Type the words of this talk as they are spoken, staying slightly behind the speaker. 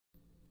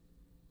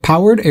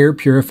Powered air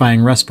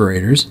purifying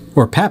respirators,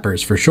 or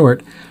PAPRs for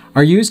short,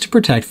 are used to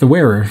protect the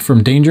wearer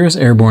from dangerous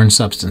airborne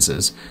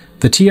substances.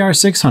 The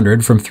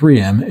TR600 from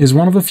 3M is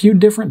one of a few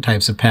different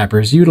types of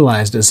PAPRs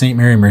utilized at St.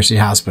 Mary Mercy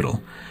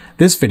Hospital.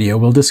 This video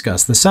will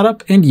discuss the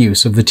setup and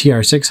use of the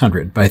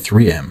TR600 by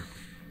 3M.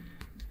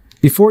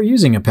 Before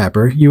using a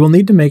PAPR, you will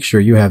need to make sure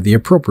you have the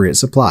appropriate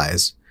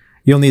supplies.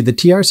 You'll need the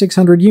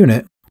TR600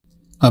 unit,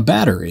 a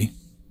battery,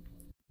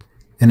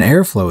 an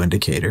airflow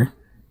indicator,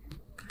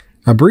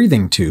 a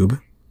breathing tube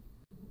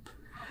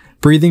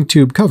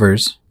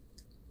covers,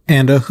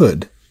 and a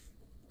hood.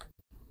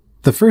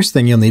 The first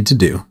thing you'll need to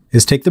do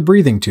is take the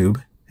breathing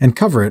tube and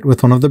cover it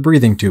with one of the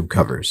breathing tube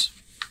covers.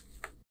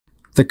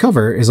 The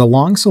cover is a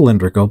long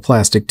cylindrical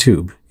plastic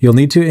tube. You'll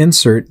need to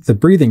insert the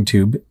breathing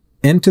tube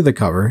into the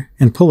cover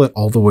and pull it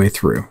all the way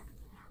through.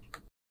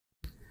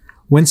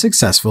 When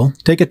successful,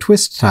 take a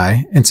twist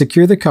tie and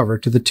secure the cover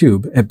to the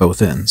tube at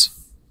both ends.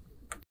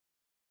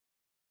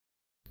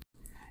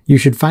 You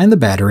should find the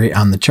battery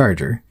on the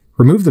charger,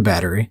 remove the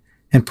battery,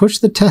 and push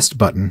the test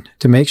button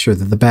to make sure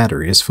that the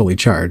battery is fully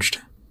charged.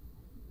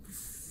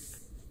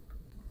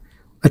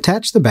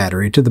 Attach the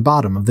battery to the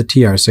bottom of the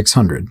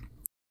TR600.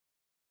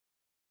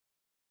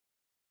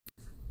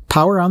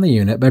 Power on the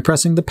unit by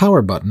pressing the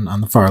power button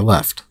on the far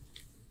left.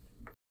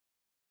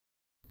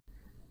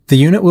 The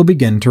unit will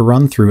begin to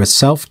run through a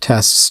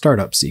self-test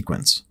startup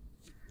sequence.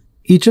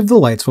 Each of the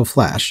lights will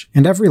flash,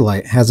 and every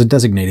light has a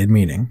designated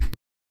meaning.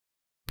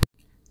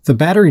 The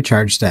battery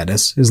charge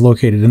status is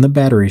located in the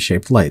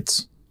battery-shaped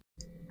lights.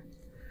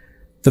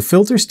 The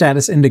filter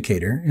status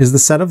indicator is the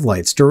set of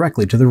lights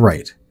directly to the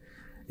right.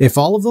 If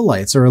all of the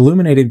lights are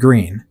illuminated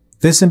green,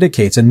 this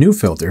indicates a new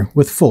filter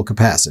with full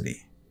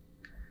capacity.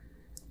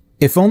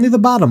 If only the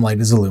bottom light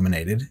is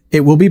illuminated,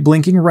 it will be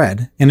blinking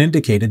red and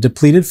indicate a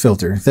depleted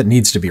filter that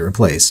needs to be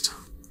replaced.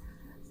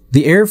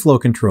 The airflow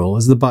control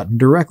is the button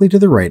directly to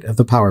the right of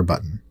the power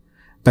button.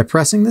 By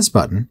pressing this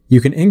button,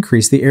 you can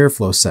increase the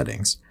airflow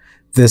settings.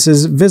 This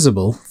is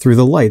visible through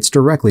the lights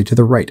directly to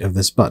the right of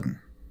this button.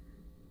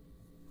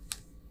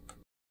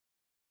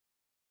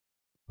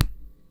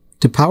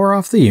 To power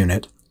off the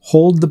unit,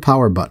 hold the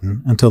power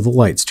button until the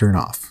lights turn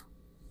off.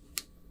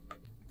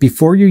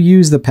 Before you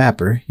use the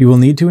PAPR, you will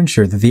need to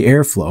ensure that the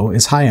airflow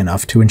is high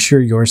enough to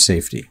ensure your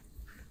safety.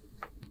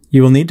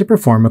 You will need to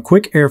perform a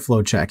quick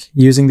airflow check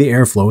using the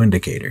airflow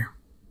indicator.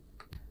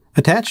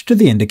 Attached to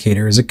the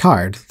indicator is a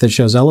card that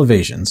shows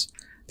elevations.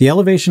 The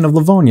elevation of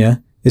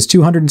Livonia is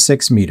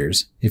 206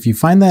 meters. If you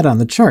find that on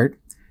the chart,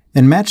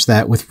 and match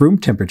that with room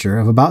temperature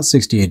of about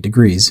 68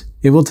 degrees,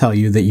 it will tell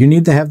you that you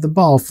need to have the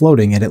ball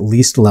floating at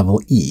least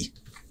level E.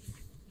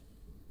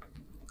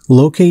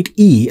 Locate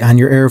E on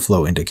your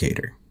airflow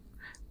indicator.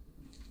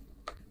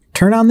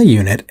 Turn on the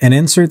unit and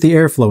insert the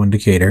airflow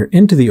indicator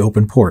into the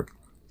open port.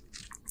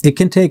 It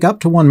can take up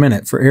to 1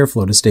 minute for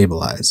airflow to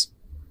stabilize.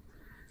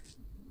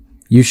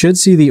 You should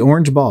see the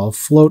orange ball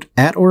float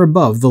at or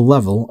above the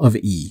level of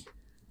E.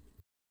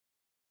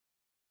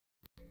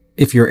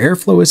 If your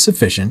airflow is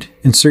sufficient,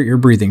 insert your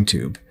breathing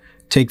tube.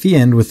 Take the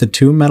end with the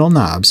two metal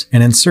knobs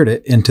and insert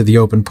it into the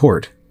open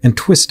port, and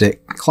twist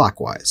it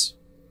clockwise.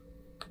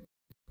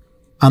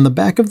 On the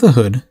back of the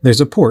hood,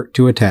 there's a port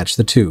to attach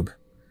the tube.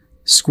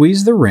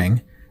 Squeeze the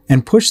ring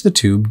and push the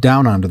tube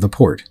down onto the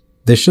port.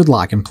 This should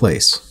lock in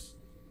place.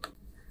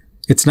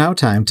 It's now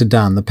time to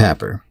don the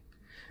PAPR.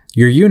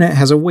 Your unit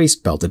has a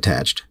waist belt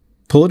attached.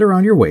 Pull it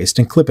around your waist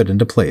and clip it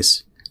into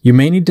place. You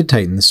may need to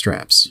tighten the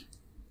straps.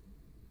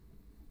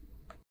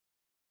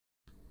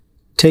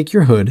 Take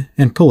your hood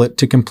and pull it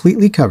to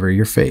completely cover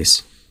your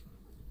face.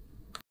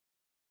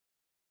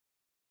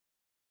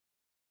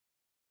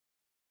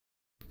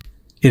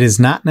 It is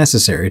not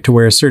necessary to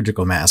wear a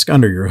surgical mask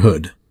under your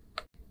hood.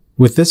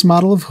 With this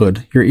model of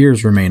hood, your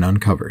ears remain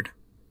uncovered.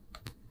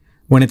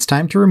 When it's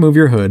time to remove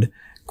your hood,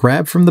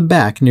 grab from the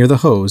back near the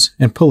hose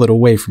and pull it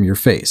away from your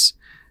face.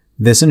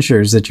 This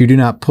ensures that you do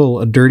not pull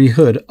a dirty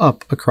hood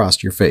up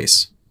across your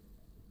face.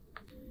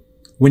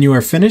 When you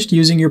are finished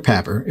using your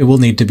PAPR, it will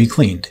need to be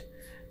cleaned.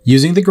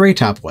 Using the gray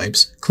top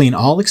wipes, clean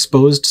all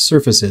exposed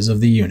surfaces of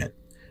the unit.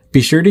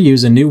 Be sure to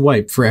use a new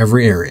wipe for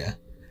every area.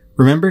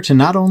 Remember to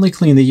not only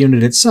clean the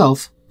unit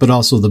itself, but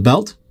also the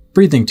belt,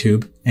 breathing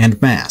tube,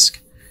 and mask.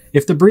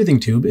 If the breathing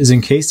tube is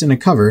encased in a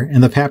cover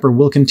and the PAPR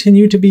will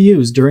continue to be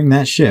used during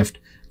that shift,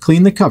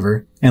 clean the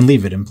cover and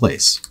leave it in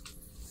place.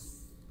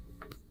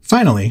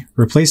 Finally,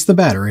 replace the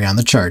battery on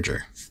the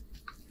charger.